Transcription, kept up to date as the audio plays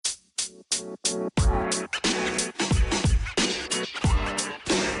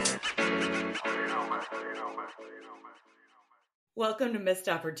Welcome to Missed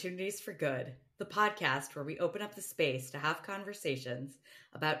Opportunities for Good, the podcast where we open up the space to have conversations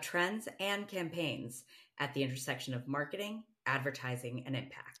about trends and campaigns at the intersection of marketing, advertising, and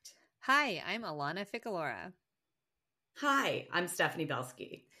impact. Hi, I'm Alana Ficalora. Hi, I'm Stephanie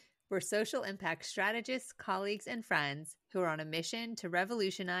Belsky. We're social impact strategists, colleagues, and friends who are on a mission to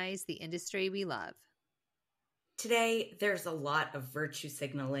revolutionize the industry we love. Today, there's a lot of virtue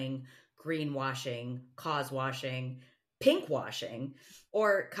signaling, greenwashing, cause washing, pinkwashing,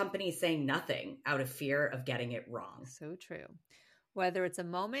 or companies saying nothing out of fear of getting it wrong. So true. Whether it's a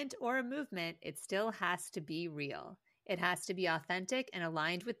moment or a movement, it still has to be real. It has to be authentic and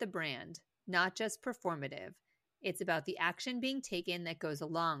aligned with the brand, not just performative. It's about the action being taken that goes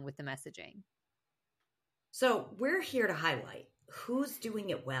along with the messaging. So we're here to highlight who's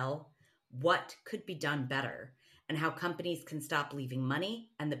doing it well, what could be done better, and how companies can stop leaving money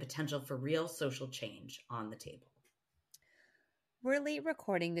and the potential for real social change on the table. We're late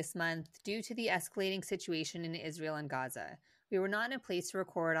recording this month due to the escalating situation in Israel and Gaza. We were not in a place to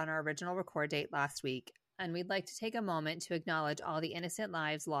record on our original record date last week, and we'd like to take a moment to acknowledge all the innocent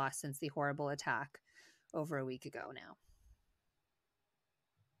lives lost since the horrible attack over a week ago now.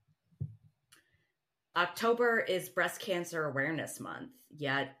 October is Breast Cancer Awareness Month,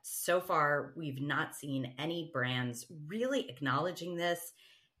 yet so far we've not seen any brands really acknowledging this,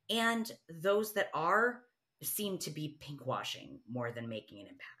 and those that are seem to be pinkwashing more than making an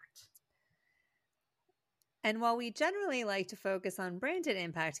impact. And while we generally like to focus on branded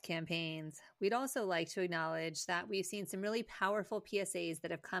impact campaigns, we'd also like to acknowledge that we've seen some really powerful PSAs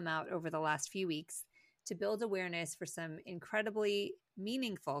that have come out over the last few weeks to build awareness for some incredibly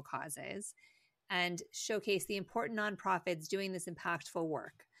meaningful causes and showcase the important nonprofits doing this impactful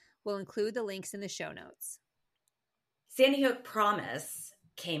work. We'll include the links in the show notes. Sandy Hook Promise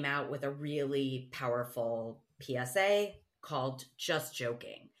came out with a really powerful PSA called Just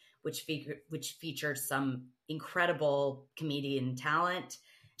Joking, which featured some incredible comedian talent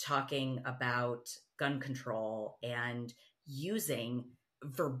talking about gun control and using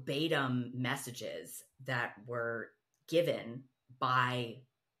verbatim messages that were given by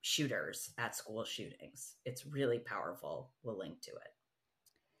shooters at school shootings. It's really powerful. We'll link to it.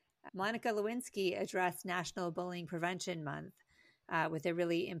 Monica Lewinsky addressed National Bullying Prevention Month with a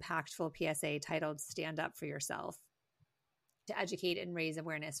really impactful PSA titled Stand Up for Yourself to educate and raise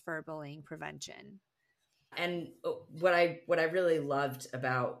awareness for bullying prevention. And what I really loved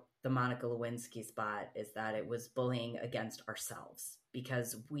about the Monica Lewinsky spot is that it was bullying against ourselves,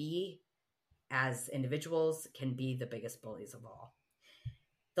 because we as individuals can be the biggest bullies of all.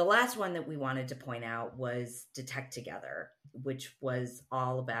 The last one that we wanted to point out was Detect Together, which was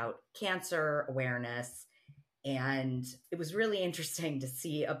all about cancer awareness. And it was really interesting to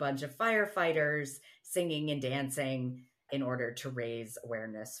see a bunch of firefighters singing and dancing in order to raise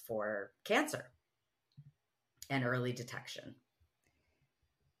awareness for cancer and early detection.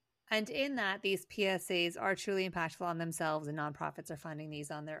 And in that, these PSAs are truly impactful on themselves, and nonprofits are funding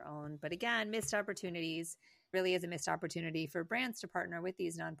these on their own. But again, missed opportunities really is a missed opportunity for brands to partner with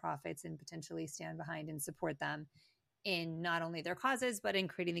these nonprofits and potentially stand behind and support them in not only their causes, but in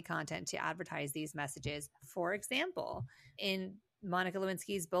creating the content to advertise these messages. For example, in Monica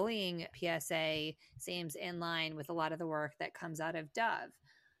Lewinsky's bullying PSA seems in line with a lot of the work that comes out of Dove,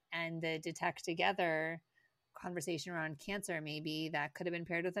 and the Detect Together conversation around cancer, maybe that could have been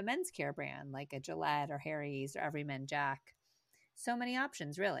paired with a men's care brand like a Gillette or Harry's or Everyman Jack. So many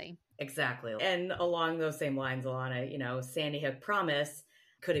options, really. Exactly. And along those same lines, Alana, Sandy Hook Promise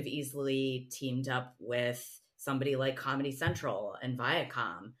could have easily teamed up with somebody like Comedy Central and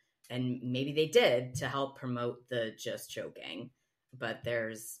Viacom, and maybe they did to help promote the Just Joking. But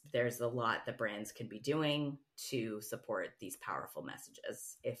there's a lot that brands can be doing to support these powerful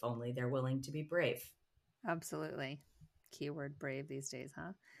messages, if only they're willing to be brave. Absolutely. Keyword brave these days,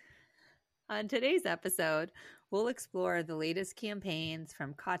 huh? On today's episode, we'll explore the latest campaigns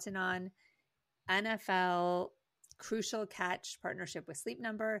from Cotton On, NFL, Crucial Catch partnership with Sleep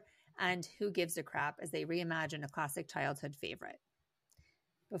Number, and Who Gives a Crap as they reimagine a classic childhood favorite.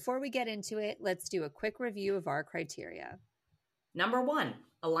 Before we get into it, let's do a quick review of our criteria. Number 1,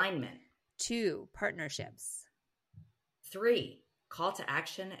 alignment. 2, partnerships. 3, call to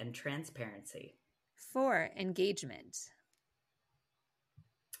action and transparency. 4, engagement.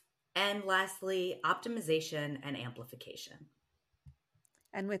 And lastly, optimization and amplification.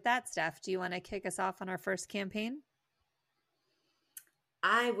 And with that, Steph, do you want to kick us off on our first campaign?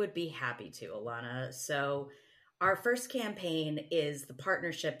 I would be happy to, Alana. So Our first campaign is the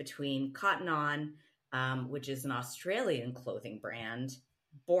partnership between Cotton On, which is an Australian clothing brand,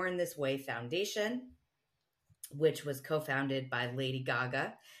 Born This Way Foundation, which was co-founded by Lady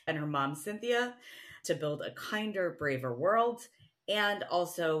Gaga and her mom, Cynthia, to build a kinder, braver world, and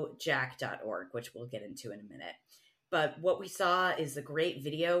also jack.org, which we'll get into in a minute. But what we saw is a great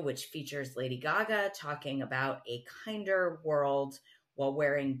video which features Lady Gaga talking about a kinder world while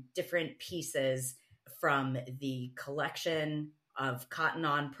wearing different pieces from the collection of Cotton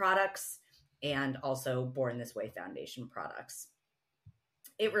On products and also Born This Way Foundation products.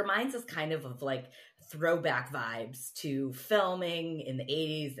 It reminds us kind of like throwback vibes to filming in the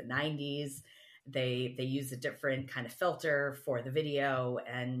 80s, the 90s. They use a different kind of filter for the video,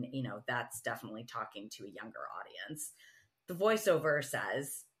 and that's definitely talking to a younger audience. The voiceover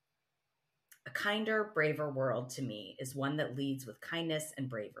says, "A kinder, braver world to me is one that leads with kindness and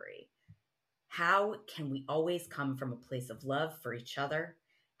bravery. How can we always come from a place of love for each other?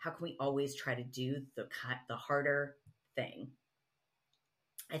 How can we always try to do the harder thing?"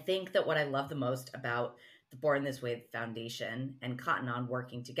 I think that what I love the most about the Born This Way Foundation and Cotton On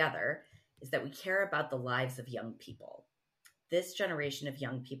working together is that we care about the lives of young people. This generation of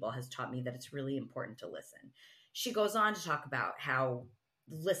young people has taught me that it's really important to listen. She goes on to talk about how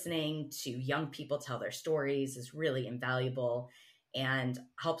listening to young people tell their stories is really invaluable and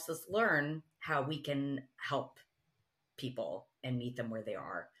helps us learn how we can help people and meet them where they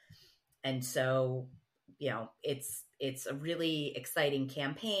are. And so, it's a really exciting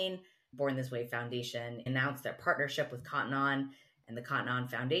campaign. Born This Way Foundation announced their partnership with Cotton On and the Cotton On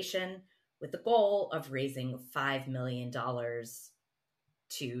Foundation with the goal of raising $5 million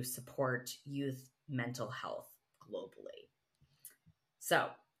to support youth mental health globally. So,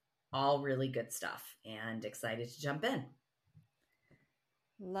 all really good stuff, and excited to jump in.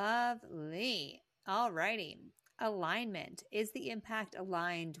 Lovely. All righty. Alignment. Is the impact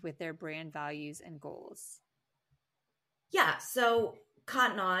aligned with their brand values and goals? Yeah, so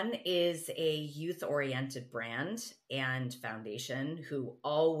Cotton On is a youth-oriented brand and foundation who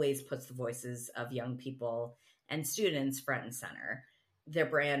always puts the voices of young people and students front and center. Their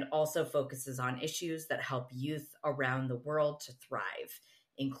brand also focuses on issues that help youth around the world to thrive,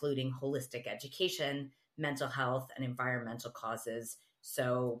 including holistic education, mental health, and environmental causes.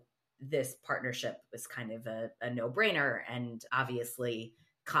 So this partnership was kind of a no-brainer, and obviously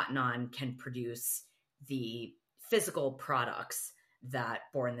Cotton On can produce the physical products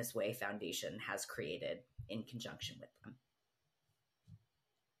that Born This Way Foundation has created in conjunction with them.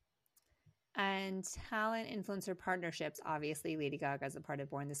 And talent influencer partnerships. Obviously, Lady Gaga is a part of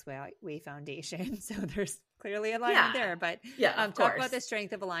Born This Way Foundation, so there's clearly alignment there. But talk about the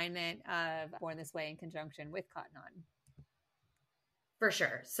strength of alignment of Born This Way in conjunction with Cotton On. For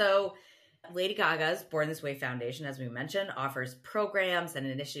sure. So Lady Gaga's Born This Way Foundation, as we mentioned, offers programs and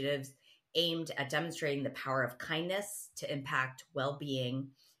initiatives aimed at demonstrating the power of kindness to impact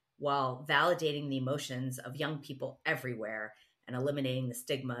well-being while validating the emotions of young people everywhere and eliminating the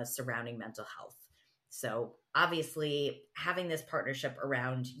stigma surrounding mental health. So obviously, having this partnership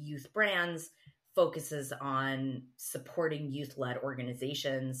around youth brands focuses on supporting youth-led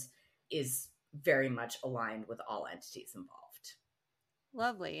organizations is very much aligned with all entities involved.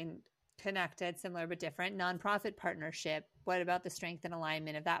 Lovely. And connected, similar but different. Nonprofit partnership. What about the strength and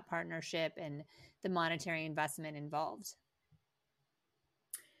alignment of that partnership and the monetary investment involved?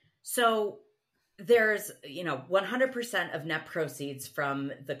 So there's, 100% of net proceeds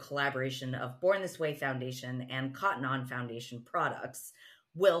from the collaboration of Born This Way Foundation and Cotton On Foundation products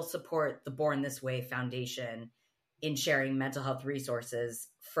will support the Born This Way Foundation in sharing mental health resources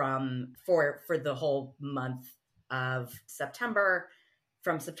for the whole month of September,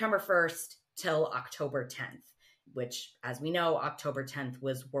 from September 1st till October 10th, which, as we know, October 10th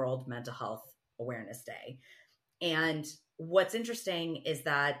was World Mental Health Awareness Day. And what's interesting is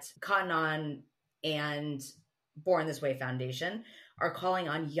that Cotton On and Born This Way Foundation are calling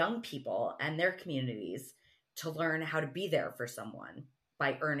on young people and their communities to learn how to be there for someone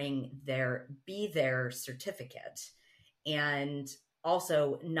by earning their Be There certificate, and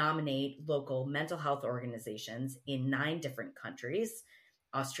also nominate local mental health organizations in 9 different countries: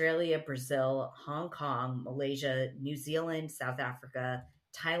 Australia, Brazil, Hong Kong, Malaysia, New Zealand, South Africa,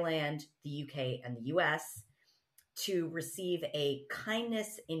 Thailand, the UK, and the US, to receive a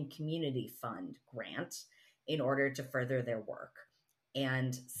Kindness in Community Fund grant in order to further their work.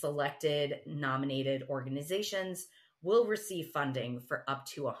 And selected nominated organizations will receive funding for up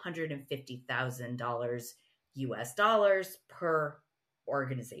to $150,000 US dollars per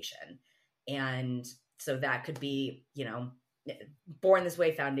organization. And so that could be, Born This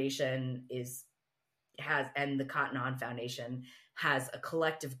Way Foundation is and the Cotton On Foundation has a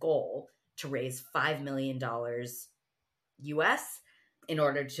collective goal to raise $5 million US in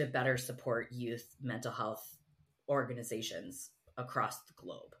order to better support youth mental health organizations across the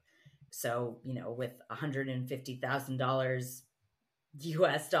globe. So, with $150,000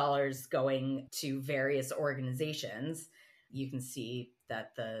 US dollars going to various organizations, you can see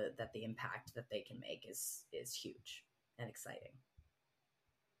that the impact that they can make is huge and exciting.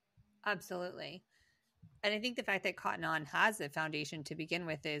 Absolutely. And I think the fact that Cotton On has a foundation to begin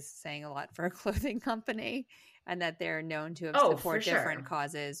with is saying a lot for a clothing company, and that they're known to have support different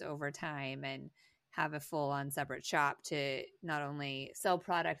causes over time and have a full-on separate shop to not only sell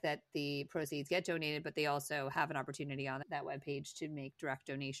product that the proceeds get donated, but they also have an opportunity on that webpage to make direct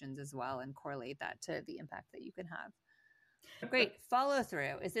donations as well and correlate that to the impact that you can have. Great. Follow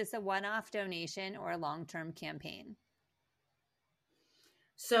through. Is this a one-off donation or a long-term campaign?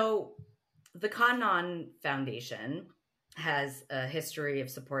 So the Cotton On Foundation has a history of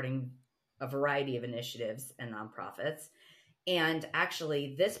supporting a variety of initiatives and nonprofits. And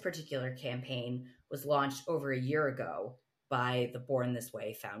actually, this particular campaign was launched over a year ago by the Born This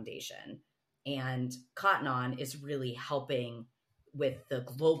Way Foundation. And Cotton On is really helping with the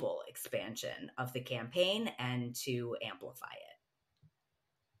global expansion of the campaign and to amplify it.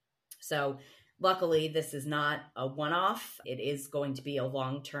 So luckily, this is not a one-off. It is going to be a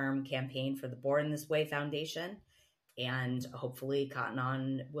long-term campaign for the Born This Way Foundation. And hopefully Cotton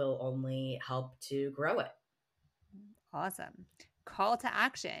On will only help to grow it. Awesome. Call to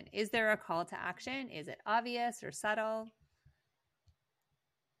action. Is there a call to action? Is it obvious or subtle?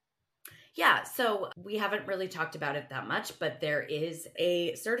 Yeah, so we haven't really talked about it that much, but there is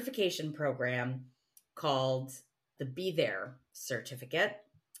a certification program called the Be There Certificate.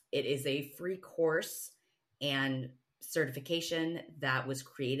 It is a free course and certification that was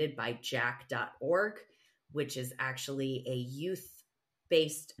created by jack.org, which is actually a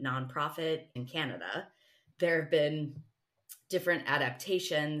youth-based nonprofit in Canada. There have been different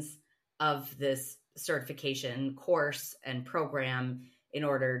adaptations of this certification course and program in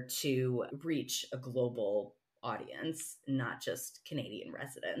order to reach a global audience, not just Canadian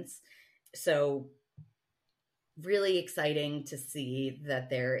residents. So really exciting to see that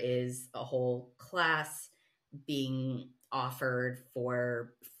there is a whole class being offered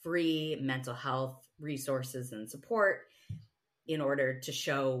for free mental health resources and support in order to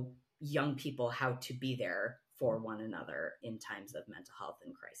show young people how to be there for one another in times of mental health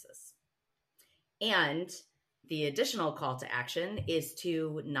and crisis. And the additional call to action is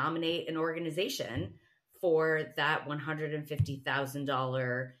to nominate an organization for that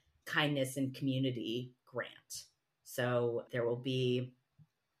 $150,000 kindness and community grant. So there will be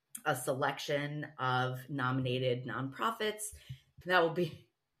a selection of nominated nonprofits that will be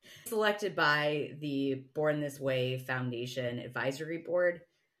selected by the Born This Way Foundation Advisory Board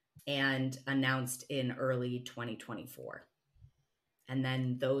and announced in early 2024. And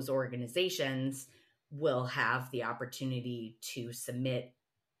then those organizations will have the opportunity to submit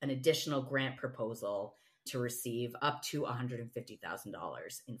an additional grant proposal to receive up to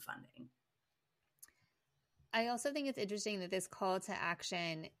 $150,000 in funding. I also think it's interesting that this call to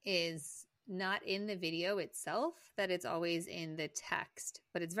action is not in the video itself, that it's always in the text,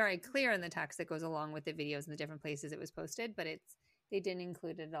 but it's very clear in the text that goes along with the videos in the different places it was posted, but they didn't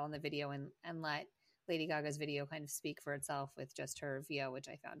include it all in the video and let Lady Gaga's video kind of speak for itself with just her VO, which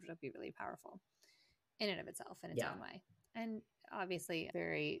I found would be really powerful in and of itself in its own way. And obviously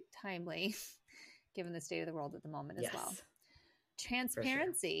very timely given the state of the world at the moment as well.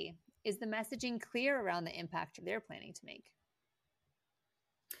 Transparency. Sure. Is the messaging clear around the impact they're planning to make?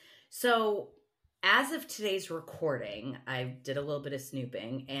 So as of today's recording, I did a little bit of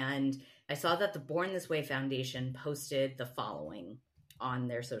snooping and I saw that the Born This Way Foundation posted the following on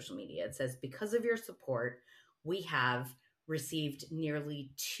their social media. It says, because of your support, we have received nearly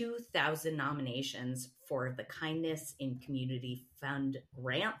 2,000 nominations for the Kindness in Community Fund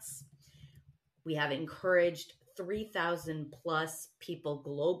grants. We have encouraged 3,000 plus people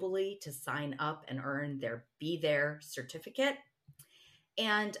globally to sign up and earn their Be There certificate,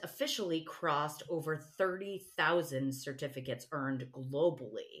 and officially crossed over 30,000 certificates earned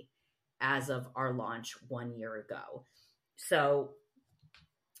globally as of our launch 1 year ago. So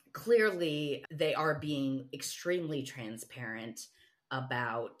clearly they are being extremely transparent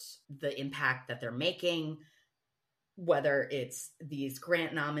about the impact that they're making, whether it's these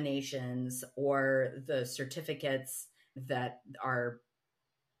grant nominations or the certificates that are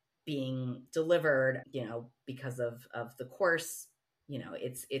being delivered, because of the course.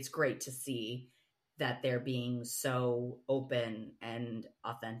 It's great to see that they're being so open and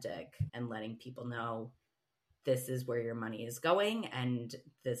authentic and letting people know this is where your money is going and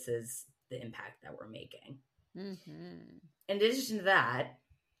this is the impact that we're making. Mm-hmm. In addition to that,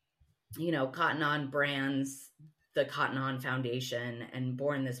 Cotton On brands, the Cotton On Foundation and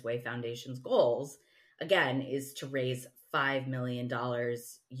Born This Way Foundation's goals, again, is to raise $5 million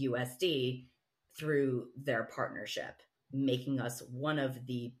USD through their partnership, making us one of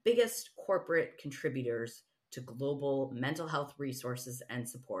the biggest corporate contributors to global mental health resources and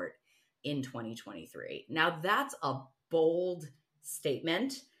support in 2023. Now, that's a bold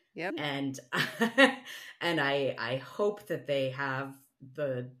statement. Yep. And I hope that they have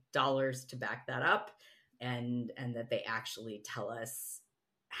the dollars to back that up and that they actually tell us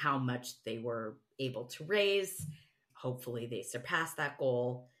how much they were able to raise. Hopefully they surpass that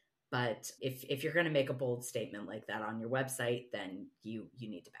goal. But if you're going to make a bold statement like that on your website, then you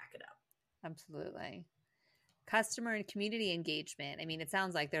need to back it up. Absolutely. Customer and community engagement. I mean, it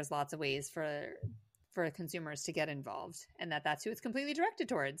sounds like there's lots of ways for consumers to get involved, and that's who it's completely directed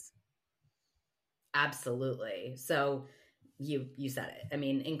towards. Absolutely. So you said it. I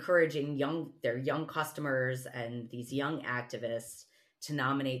mean, encouraging their young customers and these young activists to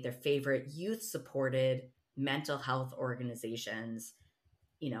nominate their favorite youth-supported mental health organizations,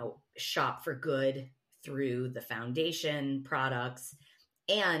 shop for good through the foundation products,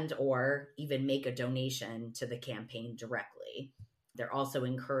 and or even make a donation to the campaign directly. They're also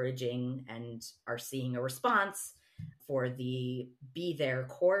encouraging and are seeing a response for the Be There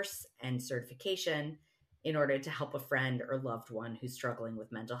course and certification in order to help a friend or loved one who's struggling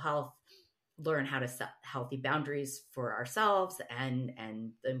with mental health learn how to set healthy boundaries for ourselves and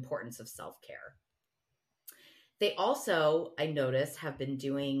the importance of self-care. They also, I noticed, have been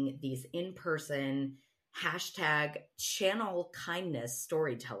doing these in-person #channel kindness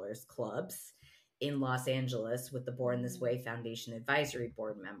storytellers clubs in Los Angeles with the Born This Way Foundation Advisory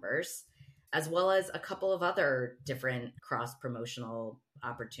Board members, as well as a couple of other different cross-promotional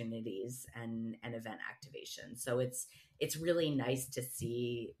opportunities and event activation. So it's really nice to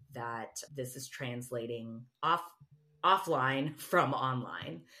see that this is translating offline from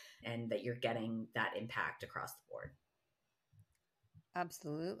online and that you're getting that impact across the board.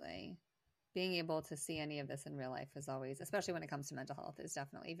 Absolutely. Being able to see any of this in real life is always, especially when it comes to mental health, is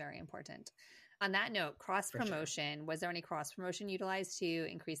definitely very important. On that note, cross-promotion, sure. Was there any cross-promotion utilized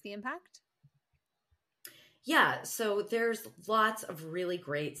to increase the impact? Yeah, so there's lots of really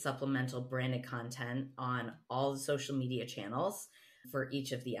great supplemental branded content on all the social media channels for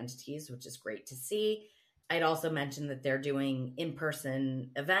each of the entities, which is great to see. I'd also mentioned that they're doing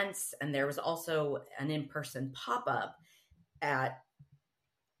in-person events, and there was also an in-person pop-up at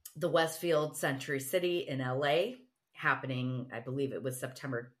the Westfield Century City in LA happening, I believe it was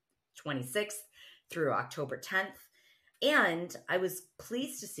September 26th through October 10th. And I was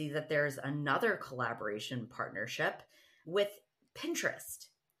pleased to see that there's another collaboration partnership with Pinterest.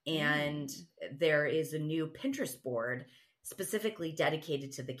 And there is a new Pinterest board specifically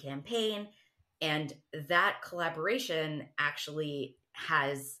dedicated to the campaign. And that collaboration actually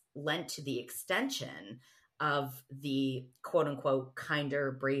has lent to the extension of the quote unquote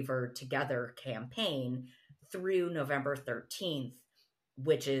Kinder, Braver, Together campaign through November 13th,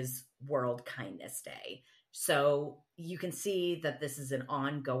 which is World Kindness Day. So you can see that this is an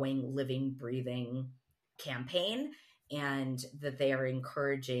ongoing, living, breathing campaign and that they are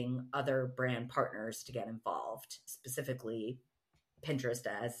encouraging other brand partners to get involved, specifically Pinterest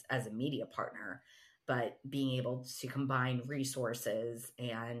as a media partner, but being able to combine resources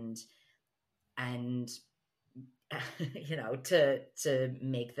and to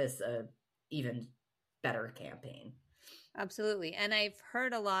make this a even better campaign. Absolutely. And I've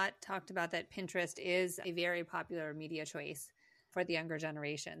heard a lot talked about that Pinterest is a very popular media choice for the younger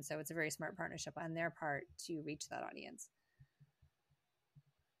generation. So it's a very smart partnership on their part to reach that audience.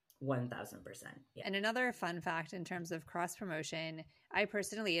 1000%. Yeah. And another fun fact in terms of cross promotion, I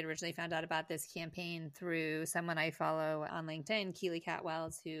personally had originally found out about this campaign through someone I follow on LinkedIn, Keely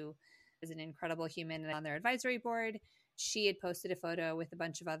Catwells, who is an incredible human on their advisory board. She had posted a photo with a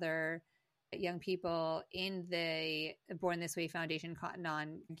bunch of other young people in the Born This Way Foundation Cotton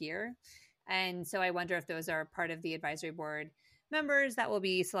On gear. And so I wonder if those are part of the advisory board members that will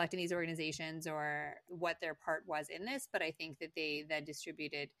be selecting these organizations or what their part was in this. But I think that they then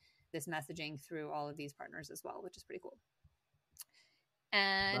distributed this messaging through all of these partners as well, which is pretty cool.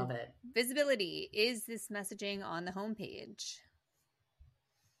 And love it. Visibility, is this messaging on the homepage?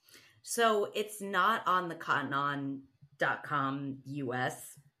 So it's not on the cottonon.com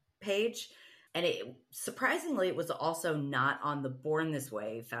US page. And surprisingly, it was also not on the Born This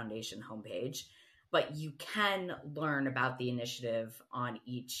Way Foundation homepage. but you can learn about the initiative on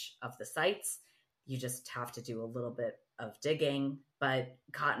each of the sites. You just have to do a little bit of digging, but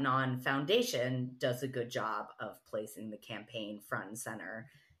Cotton On Foundation does a good job of placing the campaign front and center.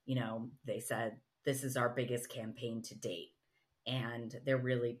 You know, they said, this is our biggest campaign to date, and they're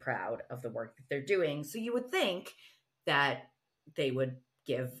really proud of the work that they're doing. So you would think that they would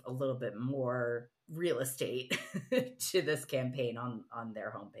give a little bit more real estate to this campaign on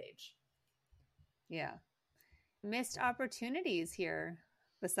their homepage. Yeah. Missed opportunities here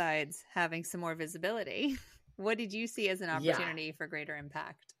besides having some more visibility. What did you see as an opportunity for greater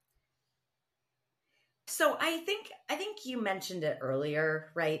impact? So I think you mentioned it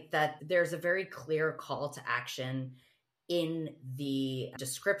earlier, right? That there's a very clear call to action in the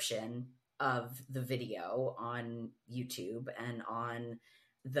description of the video on YouTube and on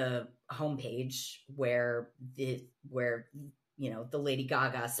the homepage where the Lady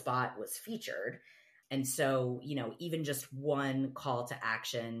Gaga spot was featured. And so, even just one call to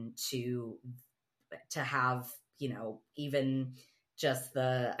action to have, even just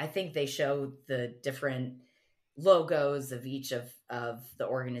I think they show the different logos of each of the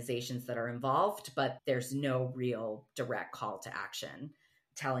organizations that are involved, but there's no real direct call to action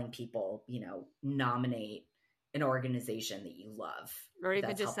telling people, nominate an organization that you love. Or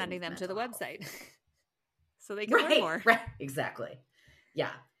even just sending them to the website so they can learn more. Right, exactly.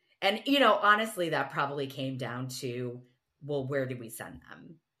 Yeah. And, honestly, that probably came down to, well, where do we send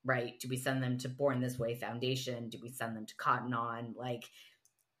them? Right? Do we send them to Born This Way Foundation? Do we send them to Cotton On?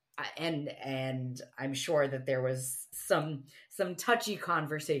 And I'm sure that there was some touchy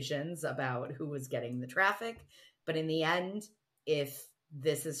conversations about who was getting the traffic. But in the end, if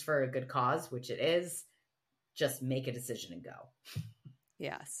this is for a good cause, which it is, just make a decision and go.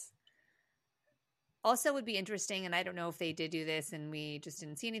 Yes. Also would be interesting, and I don't know if they did do this and we just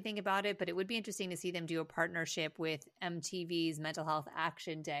didn't see anything about it, but it would be interesting to see them do a partnership with MTV's Mental Health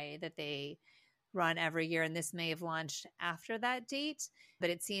Action Day that they run every year. And this may have launched after that date,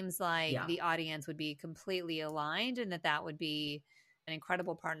 but it seems like the audience would be completely aligned and that would be an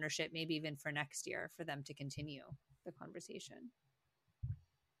incredible partnership, maybe even for next year, for them to continue the conversation.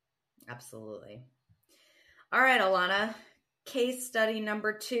 Absolutely. All right, Alana, case study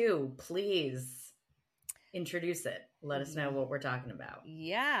number 2, please. Introduce it. Let us know what we're talking about.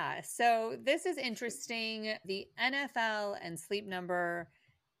 Yeah. So this is interesting. The NFL and Sleep Number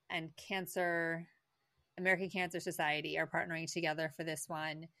and American Cancer Society are partnering together for this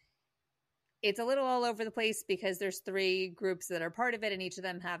one. It's a little all over the place because there's 3 groups that are part of it, and each of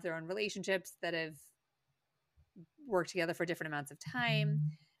them have their own relationships that have worked together for different amounts of time.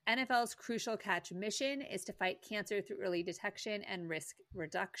 NFL's Crucial Catch mission is to fight cancer through early detection and risk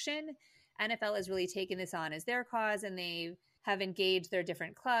reduction. NFL has really taken this on as their cause, and they have engaged their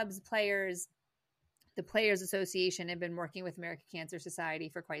different clubs, players. The Players Association have been working with American Cancer Society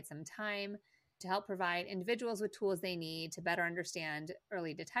for quite some time to help provide individuals with tools they need to better understand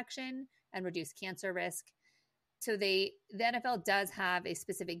early detection and reduce cancer risk. So the NFL does have a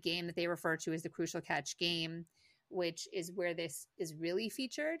specific game that they refer to as the Crucial Catch game, which is where this is really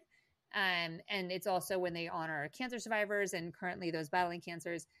featured. And it's also when they honor cancer survivors and currently those battling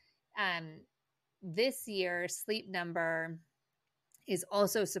cancers. This year, Sleep Number is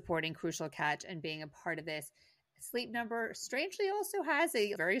also supporting Crucial Catch and being a part of this. Sleep Number, strangely, also has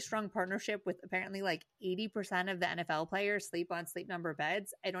a very strong partnership with apparently 80% of the NFL players sleep on Sleep Number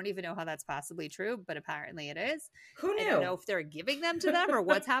beds. I don't even know how that's possibly true, but apparently it is. Who knew? I don't know if they're giving them to them or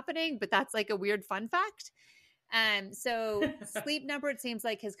what's happening, but that's a weird fun fact. So Sleep Number, it seems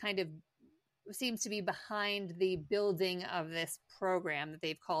seems to be behind the building of this program that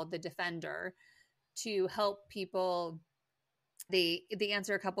they've called the Defender to help people. They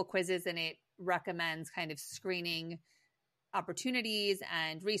answer a couple quizzes and it recommends kind of screening opportunities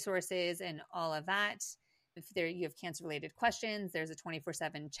and resources and all of that. If you have cancer-related questions, there's a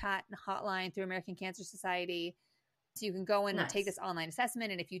 24/7 chat hotline through American Cancer Society. So you can go in and take this online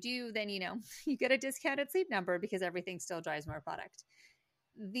assessment. And if you do, then, you get a discounted Sleep Number because everything still drives more product.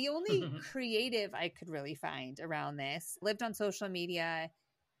 The only creative I could really find around this lived on social media.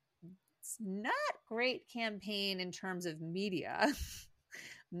 It's not great campaign in terms of media.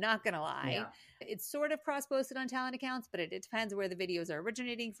 Not going to lie. Yeah. It's sort of cross-posted on talent accounts, but it depends where the videos are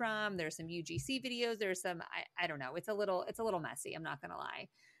originating from. There's some UGC videos. There's some, I don't know. It's a little messy. I'm not going to lie.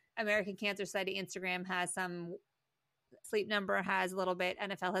 American Cancer Society Instagram has some. Sleep Number has a little bit.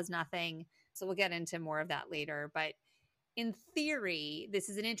 NFL has nothing. So we'll get into more of that later. But in theory, this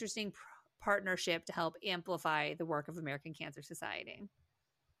is an interesting partnership to help amplify the work of American Cancer Society.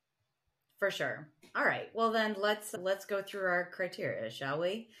 For sure. All right. Well, then let's go through our criteria, shall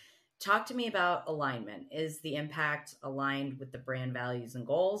we? talk to me about alignment. Is the impact aligned with the brand values and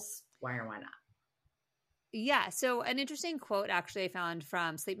goals? Why or why not? Yeah. So an interesting quote actually I found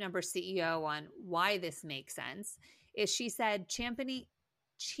from Sleep Number's CEO on why this makes sense is she said,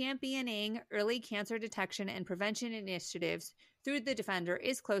 championing early cancer detection and prevention initiatives through the Defender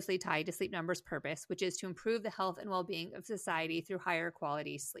is closely tied to Sleep Number's purpose, which is to improve the health and well-being of society through higher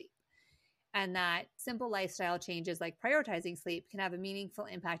quality sleep. And that simple lifestyle changes like prioritizing sleep can have a meaningful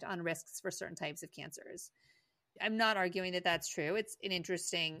impact on risks for certain types of cancers. I'm not arguing that that's true. It's an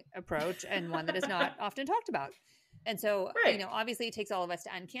interesting approach and one that is not often talked about. And so, Right. Obviously it takes all of us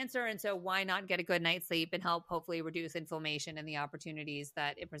to end cancer. And so why not get a good night's sleep and help hopefully reduce inflammation and the opportunities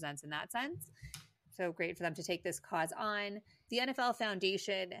that it presents in that sense? So great for them to take this cause on. The NFL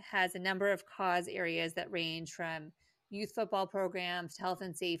Foundation has a number of cause areas that range from youth football programs to health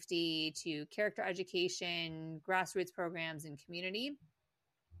and safety to character education, grassroots programs, and community.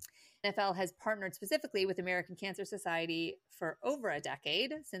 NFL has partnered specifically with American Cancer Society for over a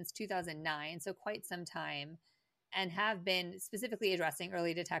decade, since 2009, so quite some time, and have been specifically addressing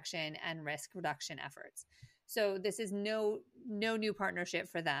early detection and risk reduction efforts. So this is no new partnership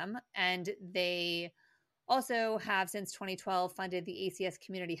for them. And they also have, since 2012, funded the ACS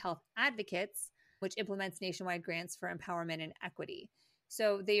Community Health Advocates, which implements nationwide grants for empowerment and equity.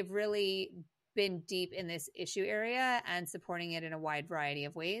 So they've really been deep in this issue area and supporting it in a wide variety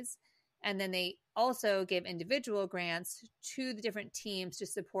of ways. And then they also give individual grants to the different teams to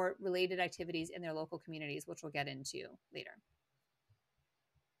support related activities in their local communities, which we'll get into later.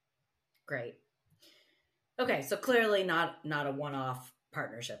 Great. Okay, so clearly not a one-off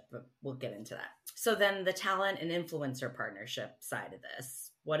partnership, but we'll get into that. So then the talent and influencer partnership side of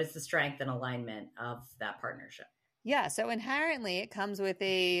this, what is the strength and alignment of that partnership? Yeah, so inherently it comes with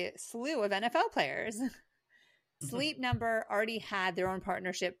a slew of NFL players. Sleep Number already had their own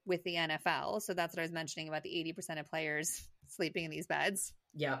partnership with the NFL. So that's what I was mentioning about the 80% of players sleeping in these beds.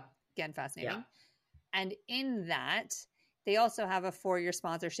 Yep. Again, fascinating. Yep. And in that, they also have a 4-year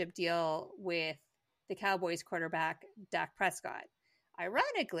sponsorship deal with the Cowboys quarterback, Dak Prescott.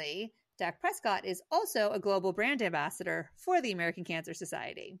 Ironically, Dak Prescott is also a global brand ambassador for the American Cancer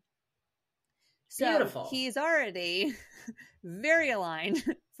Society. So beautiful. He's already very aligned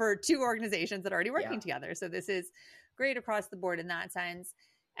for 2 organizations that are already working together. So this is great across the board in that sense.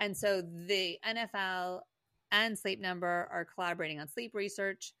 And so the NFL and Sleep Number are collaborating on sleep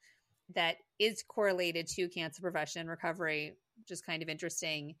research that is correlated to cancer prevention and recovery, which is kind of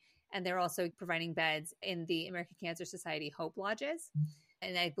interesting. And they're also providing beds in the American Cancer Society Hope Lodges.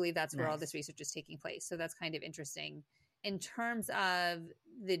 And I believe that's where all this research is taking place. So that's kind of interesting. In terms of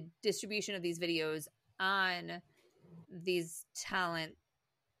the distribution of these videos on these talent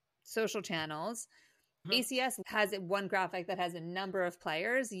social channels, ACS has one graphic that has a number of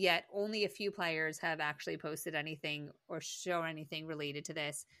players, yet only a few players have actually posted anything or shown anything related to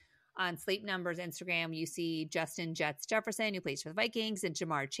this. On Sleep Number's Instagram, you see Justin Jets Jefferson, who plays for the Vikings, and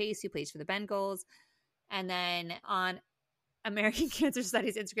Jamar Chase, who plays for the Bengals. And then on American Cancer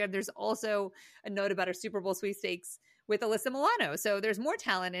Society's Instagram, there's also a note about our Super Bowl sweepstakes with Alyssa Milano. So there's more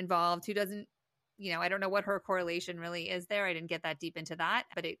talent involved who doesn't, I don't know what her correlation really is there. I didn't get that deep into that,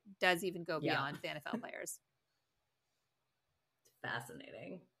 but it does even go beyond the NFL players.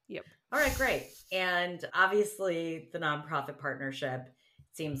 Fascinating. Yep. All right, great. And obviously the nonprofit partnership,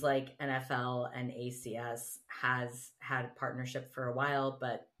 seems like NFL and ACS has had a partnership for a while,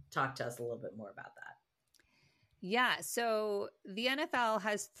 but talk to us a little bit more about that. Yeah, so the NFL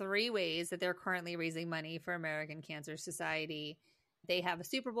has 3 ways that they're currently raising money for American Cancer Society. They have a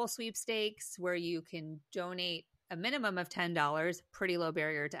Super Bowl sweepstakes where you can donate a minimum of $10, pretty low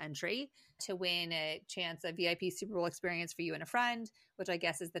barrier to entry, to win a chance of VIP Super Bowl experience for you and a friend, which I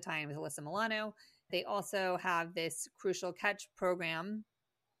guess is the time with Alyssa Milano. They also have this Crucial Catch program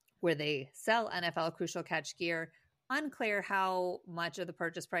where they sell NFL Crucial Catch gear. Unclear how much of the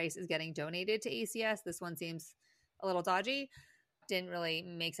purchase price is getting donated to ACS. This one seems a little dodgy. Didn't really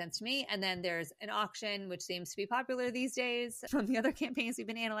make sense to me. And then there's an auction, which seems to be popular these days from the other campaigns we've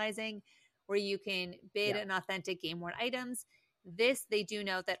been analyzing, where you can bid on authentic game-worn items. This, they do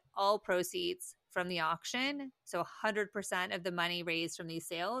note that all proceeds from the auction, so 100% of the money raised from these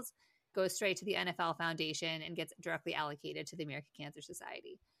sales, goes straight to the NFL Foundation and gets directly allocated to the American Cancer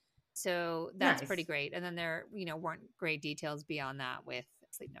Society. So that's pretty great. And then there, weren't great details beyond that with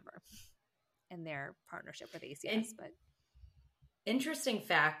Sleep Number and their partnership with ACS. But interesting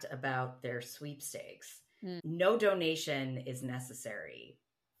fact about their sweepstakes: no donation is necessary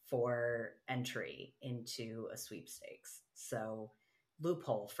for entry into a sweepstakes. So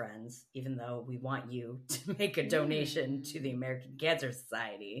loophole, friends, even though we want you to make a donation to the American Cancer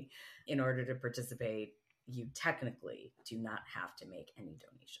Society in order to participate, you technically do not have to make any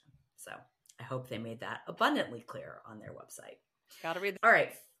donation. So I hope they made that abundantly clear on their website. Gotta read. All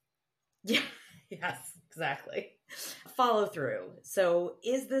right. Yeah. Yes, exactly. Follow through. So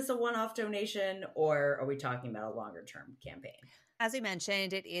is this a one-off donation, or are we talking about a longer-term campaign? As we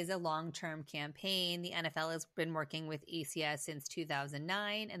mentioned, it is a long-term campaign. The NFL has been working with ACS since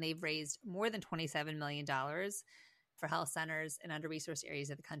 2009, and they've raised more than $27 million for health centers in under-resourced areas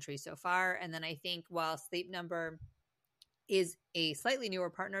of the country so far. And then I think while Sleep Number is a slightly newer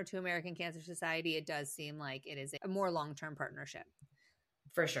partner to American Cancer Society, it does seem like it is a more long-term partnership.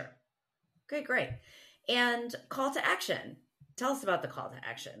 For sure. Okay, great. And call to action. Tell us about the call to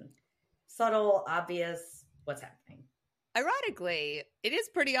action. Subtle, obvious, what's happening? Ironically, it is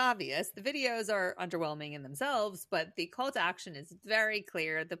pretty obvious. The videos are underwhelming in themselves, but the call to action is very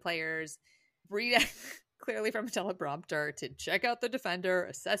clear. The players read clearly from a teleprompter to check out the defender,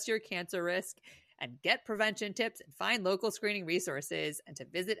 assess your cancer risk, and get prevention tips and find local screening resources, and to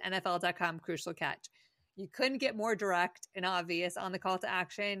visit NFL.com crucial catch. You couldn't get more direct and obvious on the call to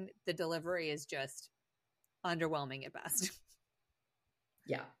action. The delivery is just underwhelming at best.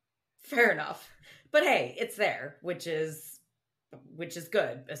 Yeah, fair enough. But hey, it's there, which is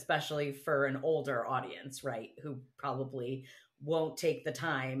good, especially for an older audience, right? Who probably won't take the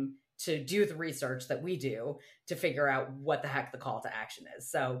time to do the research that we do to figure out what the heck the call to action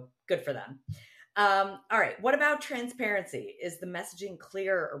is. So good for them. All right. What about transparency? Is the messaging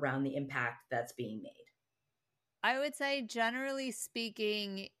clear around the impact that's being made? I would say, generally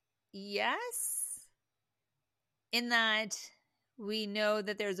speaking, yes. In that we know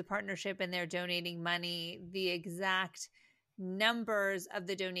that there's a partnership and they're donating money. The exact numbers of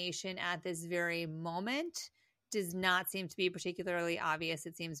the donation at this very moment does not seem to be particularly obvious.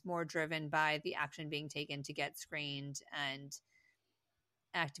 It seems more driven by the action being taken to get screened and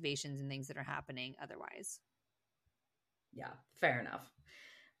activations and things that are happening otherwise. Yeah, fair enough.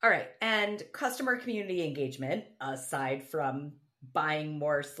 All right. And customer community engagement, aside from buying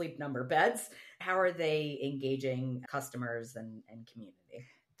more Sleep Number beds, how are they engaging customers and community?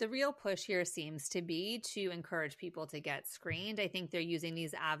 The real push here seems to be to encourage people to get screened. I think they're using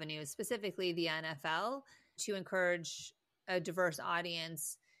these avenues, specifically the NFL, to encourage a diverse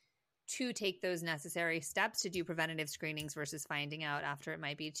audience to take those necessary steps to do preventative screenings versus finding out after it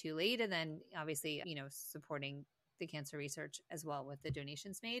might be too late. And then obviously, supporting the cancer research as well with the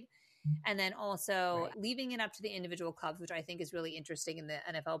donations made. And then also leaving it up to the individual clubs, which I think is really interesting in the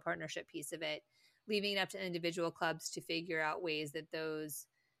NFL partnership piece of it, leaving it up to individual clubs to figure out ways that those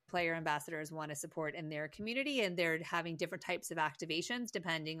player ambassadors want to support in their community. And they're having different types of activations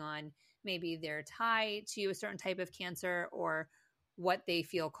depending on maybe their tie to a certain type of cancer or what they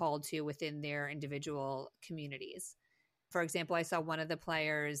feel called to within their individual communities. For example, I saw one of the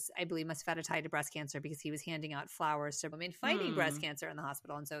players, I believe, must have had a tie to breast cancer because he was handing out flowers to women fighting breast cancer in the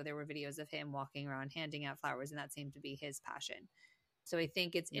hospital. And so there were videos of him walking around handing out flowers, and that seemed to be his passion. So I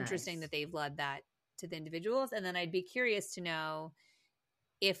think it's interesting that they've led that to the individuals. And then I'd be curious to know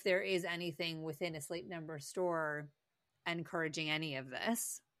if there is anything within a Sleep Number store encouraging any of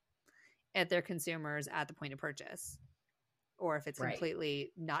this at their consumers at the point of purchase, or if it's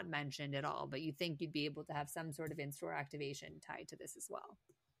completely not mentioned at all. But you think you'd be able to have some sort of in-store activation tied to this as well.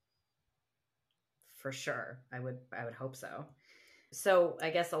 For sure. I would hope so. So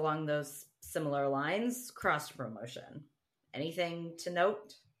I guess along those similar lines, cross promotion. Anything to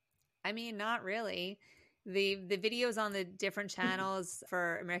note? I mean, not really. The videos on the different channels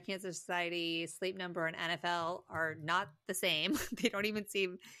for American Cancer Society, Sleep Number, and NFL are not the same. They don't even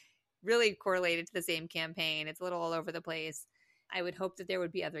seem really correlated to the same campaign. It's a little all over the place. I would hope that there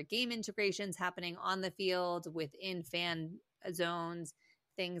would be other game integrations happening on the field, within fan zones,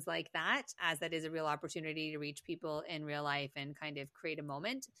 things like that, as that is a real opportunity to reach people in real life and kind of create a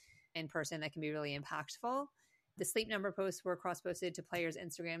moment in person that can be really impactful. The Sleep Number posts were cross-posted to players'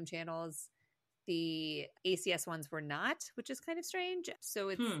 Instagram channels. The ACS ones were not, which is kind of strange. So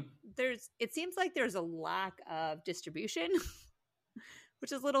it seems like there's a lack of distribution,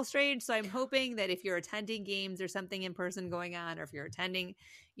 which is a little strange. So I'm hoping that if you're attending games or something in person going on, or if you're attending,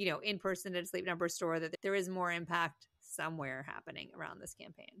 in person at a Sleep Number store, that there is more impact somewhere happening around this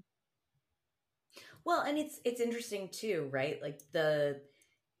campaign. Well, and it's interesting too, right? Like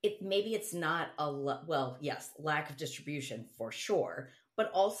maybe it's not lack of distribution for sure, but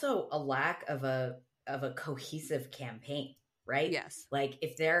also a lack of a cohesive campaign, right? Yes. Like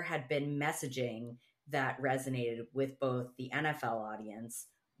if there had been messaging that resonated with both the NFL audience,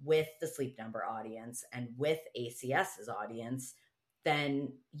 with the Sleep Number audience, and with ACS's audience,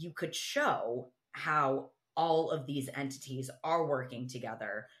 then you could show how all of these entities are working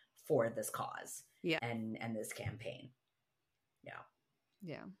together for this cause and this campaign.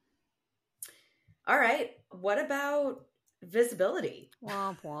 Yeah. All right. What about visibility?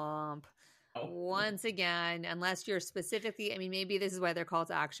 Womp womp. Once again, unless you're specifically, I mean, maybe this is why their call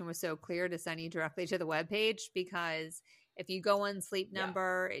to action was so clear to send you directly to the webpage, because if you go on Sleep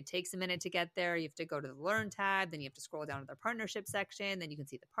Number, it takes a minute to get there. You have to go to the Learn tab, then you have to scroll down to their partnership section, then you can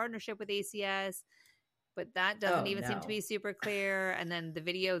see the partnership with ACS. But that doesn't seem to be super clear. And then the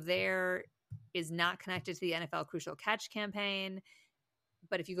video there is not connected to the NFL Crucial Catch campaign.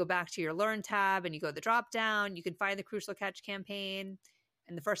 But if you go back to your Learn tab and you go to the drop down, you can find the Crucial Catch campaign.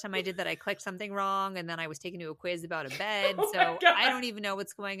 And the first time I did that, I clicked something wrong, and then I was taken to a quiz about a bed. So I don't even know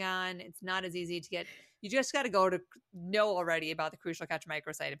what's going on. It's not as easy to get. You just got to go to know already about the Crucial Catch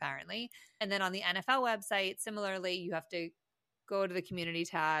microsite, apparently. And then on the NFL website, similarly, you have to go to the community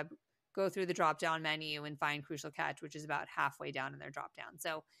tab, go through the drop-down menu, and find Crucial Catch, which is about halfway down in their drop-down.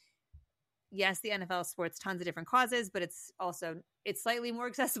 So yes, the NFL supports tons of different causes, but it's slightly more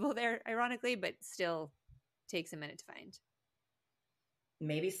accessible there, ironically, but still takes a minute to find.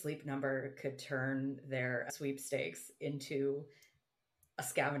 Maybe Sleep Number could turn their sweepstakes into a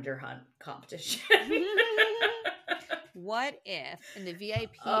scavenger hunt competition. What if in the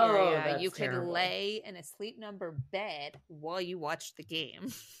VIP area you could lay in a Sleep Number bed while you watch the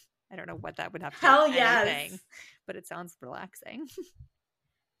game? I don't know what that would have to do with anything, but it sounds relaxing.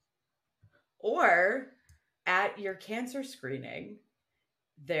 Or at your cancer screening,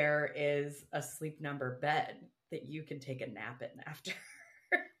 there is a Sleep Number bed that you can take a nap in after.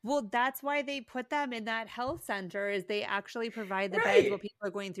 Well, that's why they put them in that health center, is they actually provide the beds while people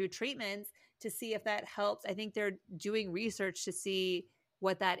are going through treatments to see if that helps. I think they're doing research to see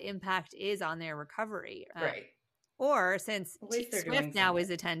what that impact is on their recovery. Right. Or since Swift now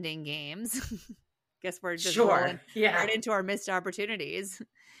is attending games, guess we're just rolling right into our missed opportunities.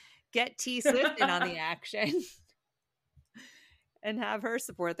 Get T Swift in on the action and have her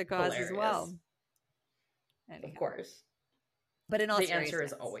support the cause as well. Anyhow. Of course. But in all the answer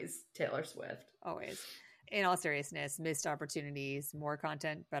is always Taylor Swift. Always. In all seriousness, missed opportunities, more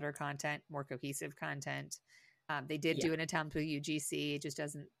content, better content, more cohesive content. They did do an attempt with UGC. It just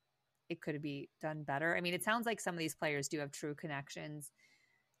doesn't, it could be done better. I mean, it sounds like some of these players do have true connections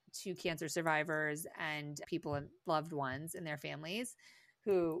to cancer survivors and people and loved ones in their families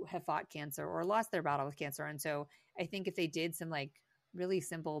who have fought cancer or lost their battle with cancer. And so I think if they did some like really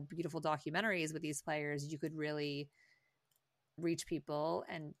simple, beautiful documentaries with these players, you could really reach people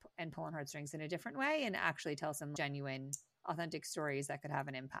and pull on heartstrings in a different way and actually tell some genuine, authentic stories that could have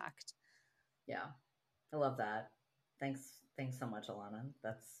an impact. Yeah. I love that. Thanks so much, Alana.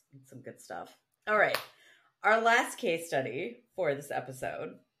 That's some good stuff. All right. Our last case study for this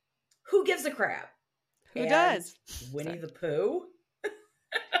episode. Who gives a crap? Who does? Winnie the Pooh.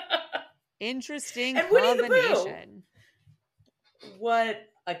 Interesting and combination. What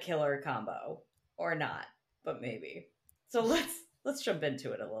a killer combo. Or not, but maybe. So let's jump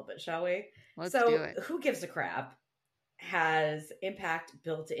into it a little bit, shall we? Let's do it. Who Gives a Crap has impact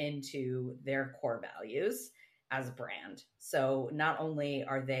built into their core values as a brand. So not only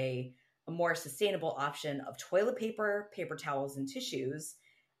are they a more sustainable option of toilet paper, paper towels, and tissues,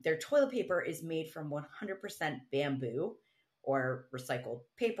 their toilet paper is made from 100% bamboo or recycled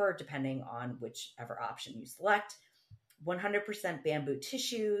paper, depending on whichever option you select. 100% bamboo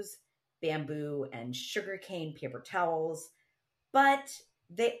tissues, bamboo and sugarcane paper towels, but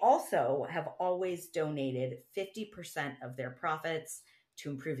they also have always donated 50% of their profits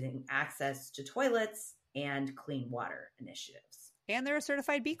to improving access to toilets and clean water initiatives. And they're a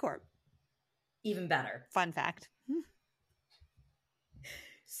certified B Corp. Even better. Fun fact.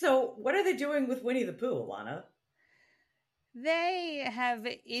 So what are they doing with Winnie the Pooh, Alana? They have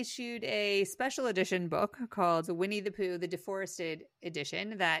issued a special edition book called Winnie the Pooh, the Deforested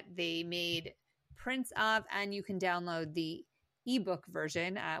Edition, that they made prints of, and you can download the ebook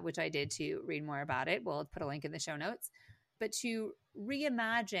version, which I did to read more about it. We'll put a link in the show notes. But to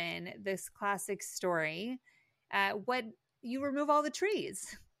reimagine this classic story, when you remove all the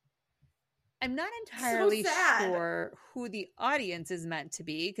trees. I'm not entirely sure who the audience is meant to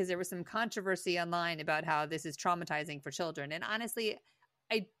be, because there was some controversy online about how this is traumatizing for children. And honestly,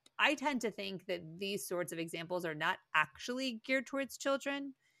 I tend to think that these sorts of examples are not actually geared towards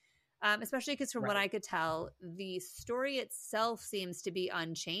children, especially because from what I could tell, the story itself seems to be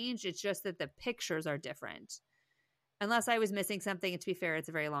unchanged. It's just that the pictures are different. Unless I was missing something, and to be fair, it's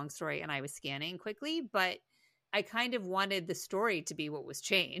a very long story and I was scanning quickly, but I kind of wanted the story to be what was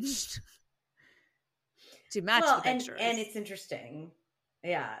changed. to match Well, the pictures. and it's interesting.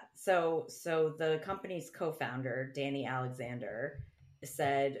 Yeah. So the company's co-founder, Danny Alexander,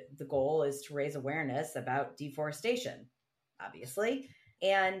 said the goal is to raise awareness about deforestation, obviously,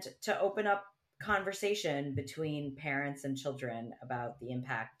 and to open up conversation between parents and children about the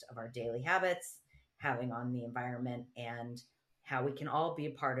impact of our daily habits having on the environment and how we can all be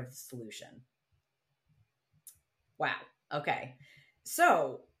a part of the solution. Wow. Okay.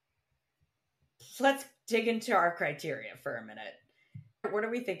 So let's dig into our criteria for a minute. What are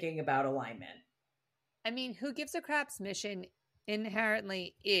we thinking about alignment? I mean, Who Gives a Crap's mission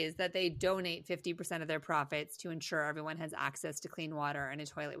inherently is that they donate 50% of their profits to ensure everyone has access to clean water and a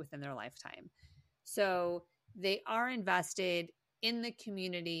toilet within their lifetime. So they are invested in the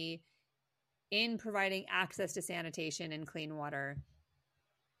community, in providing access to sanitation and clean water.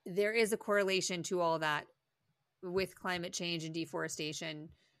 There is a correlation to all that with climate change and deforestation.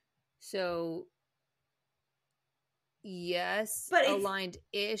 So yes, but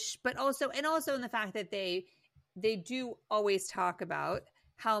aligned-ish, but also in the fact that they do always talk about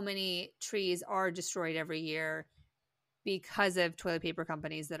how many trees are destroyed every year because of toilet paper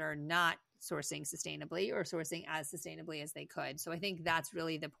companies that are not sourcing sustainably or sourcing as sustainably as they could. So I think that's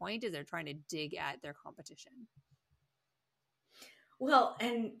really the point, is they're trying to dig at their competition. Well,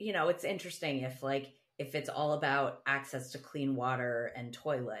 and it's interesting if it's all about access to clean water and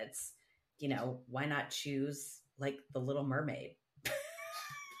toilets, why not choose The Little Mermaid?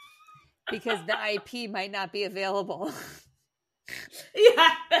 Because the IP might not be available. Yeah.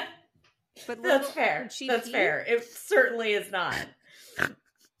 But that's fair. That's fair. It certainly is not. I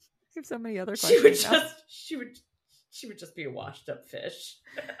have so many other questions. She would just be a washed up fish.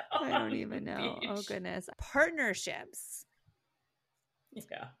 I don't even know. Beach. Oh goodness. Partnerships.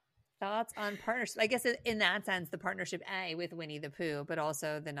 Yeah. Thoughts on partnerships? I guess in that sense, the partnership with Winnie the Pooh, but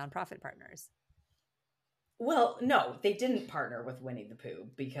also the nonprofit partners. Well, no, they didn't partner with Winnie the Pooh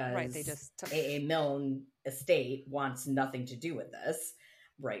because they just A.A. Milne estate wants nothing to do with this.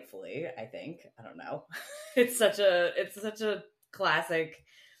 Rightfully, I think. I don't know. It's such a classic.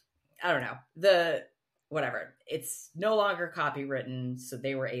 I don't know. Whatever. It's no longer copywritten, so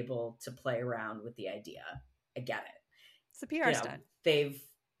they were able to play around with the idea. I get it. It's a PR stunt.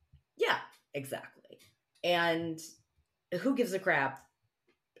 Yeah, exactly. And Who Gives a Crap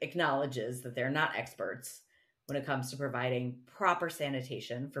acknowledges that they're not experts when it comes to providing proper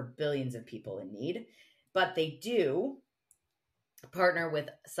sanitation for billions of people in need, but they do partner with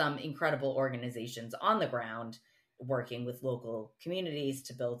some incredible organizations on the ground working with local communities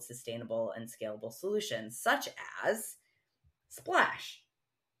to build sustainable and scalable solutions, such as Splash,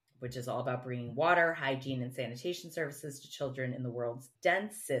 which is all about bringing water, hygiene, and sanitation services to children in the world's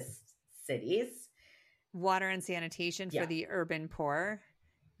densest cities. Water and sanitation for the urban poor.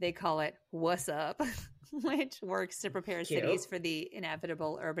 They call it What's Up, which works to prepare cities for the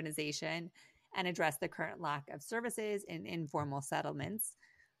inevitable urbanization and address the current lack of services in informal settlements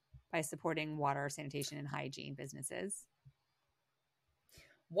by supporting water, sanitation, and hygiene businesses.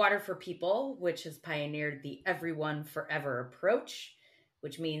 Water for People, which has pioneered the Everyone Forever approach,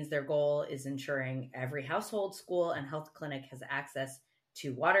 which means their goal is ensuring every household, school, and health clinic has access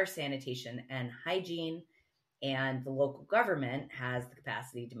to water, sanitation, and hygiene, and the local government has the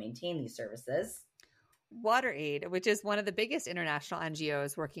capacity to maintain these services. WaterAid, which is one of the biggest international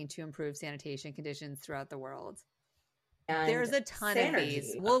NGOs working to improve sanitation conditions throughout the world. And there's a ton of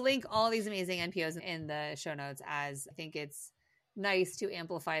these. We'll link all these amazing NPOs in the show notes, as I think it's nice to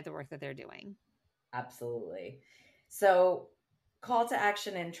amplify the work that they're doing. Absolutely. So, call to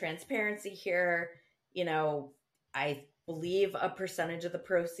action and transparency here. I believe a percentage of the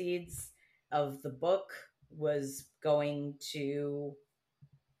proceeds of the book was going to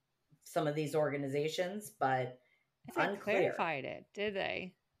some of these organizations, but I clarified it, did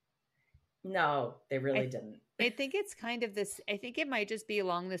they? No, they really didn't. I think it's kind of this. I think it might just be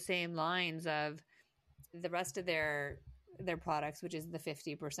along the same lines of the rest of their products, which is the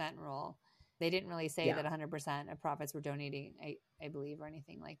 50% rule. They didn't really say that 100% of profits were donating, I believe, or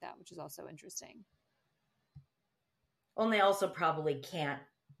anything like that, which is also interesting. Well, and they also probably can't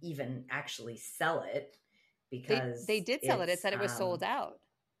even actually sell it because they did sell it. It said it was sold out.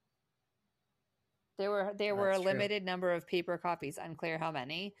 There were a limited number of paper copies, unclear how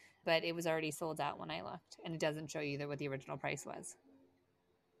many, but it was already sold out when I looked, and it doesn't show you what the original price was.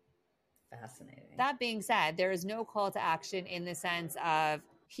 Fascinating. That being said, there is no call to action in the sense of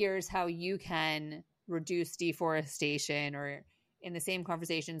here's how you can reduce deforestation, or in the same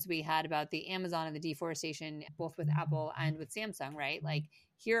conversations we had about the Amazon and the deforestation, both with Apple and with Samsung, right? Like,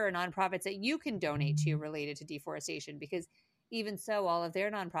 here are nonprofits that you can donate to related to deforestation, because even so, all of their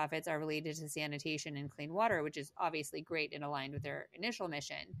nonprofits are related to sanitation and clean water, which is obviously great and aligned with their initial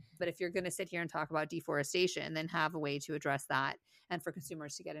mission. But if you're going to sit here and talk about deforestation, then have a way to address that and for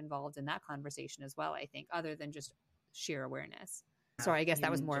consumers to get involved in that conversation as well, I think, other than just sheer awareness. Sorry, I guess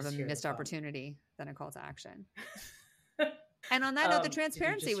that was more of a missed opportunity than a call to action. And on that note, the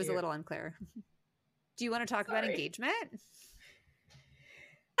transparency was a little unclear. Do you want to talk about engagement?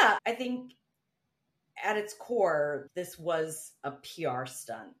 Yeah, I think at its core, this was a PR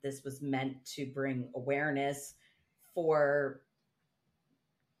stunt. This was meant to bring awareness for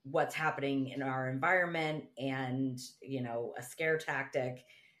what's happening in our environment and, you know, a scare tactic.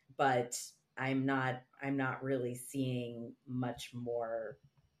 But I'm not really seeing much more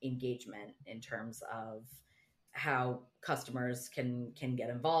engagement in terms of how customers can get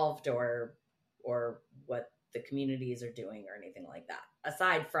involved or what the communities are doing or anything like that,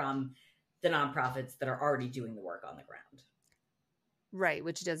 aside from the nonprofits that are already doing the work on the ground. Right,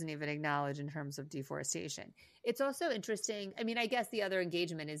 which doesn't even acknowledge in terms of deforestation. It's also interesting. I mean, I guess the other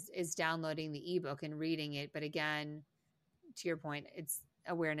engagement is downloading the ebook and reading it. But again, to your point, it's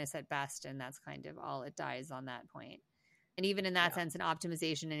awareness at best, and that's kind of all it dies on that point. And even in that sense, an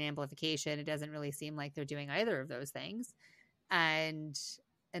optimization and amplification, it doesn't really seem like they're doing either of those things. And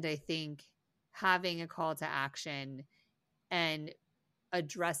I think having a call to action and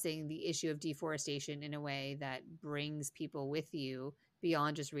addressing the issue of deforestation in a way that brings people with you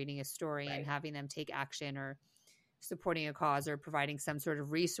beyond just reading a story and having them take action or supporting a cause or providing some sort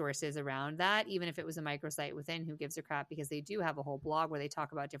of resources around that, even if it was a microsite within Who Gives a Crap, because they do have a whole blog where they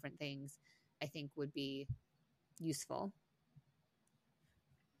talk about different things, I think would be useful.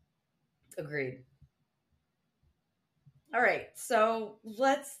 Agreed. All right, so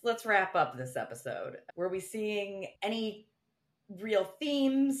let's wrap up this episode. Were we seeing any real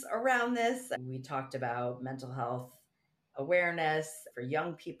themes around this? We talked about mental health awareness for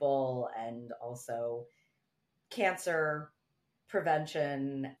young people and also cancer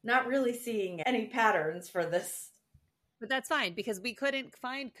prevention. Not really seeing any patterns for this. But that's fine, because we couldn't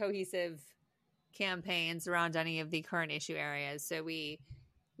find cohesive campaigns around any of the current issue areas. So we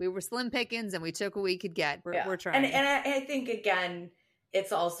were slim pickings and we took what we could get. We're trying. And I think, again,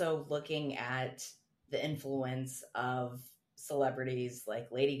 it's also looking at the influence of celebrities like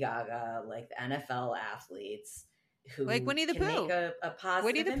Lady Gaga, like the NFL athletes who like Winnie the can Pooh. make a positive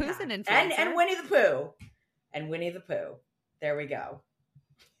Winnie the impact. Pooh's an influencer. And Winnie the Pooh. And Winnie the Pooh. There we go.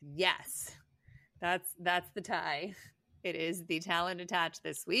 Yes. That's the tie. It is the talent attached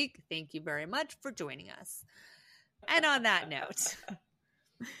this week. Thank you very much for joining us. And on that note,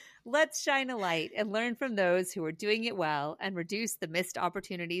 let's shine a light and learn from those who are doing it well and reduce the missed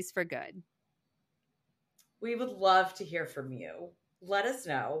opportunities for good. We would love to hear from you. Let us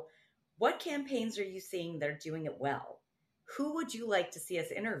know, what campaigns are you seeing that are doing it well? Who would you like to see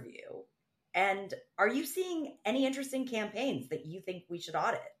us interview? And are you seeing any interesting campaigns that you think we should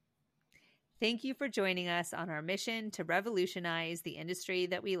audit? Thank you for joining us on our mission to revolutionize the industry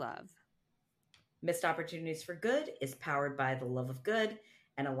that we love. Missed Opportunities for Good is powered by the love of good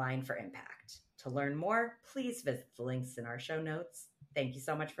and Align for Impact. To learn more, please visit the links in our show notes. Thank you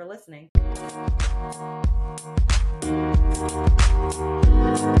so much for listening.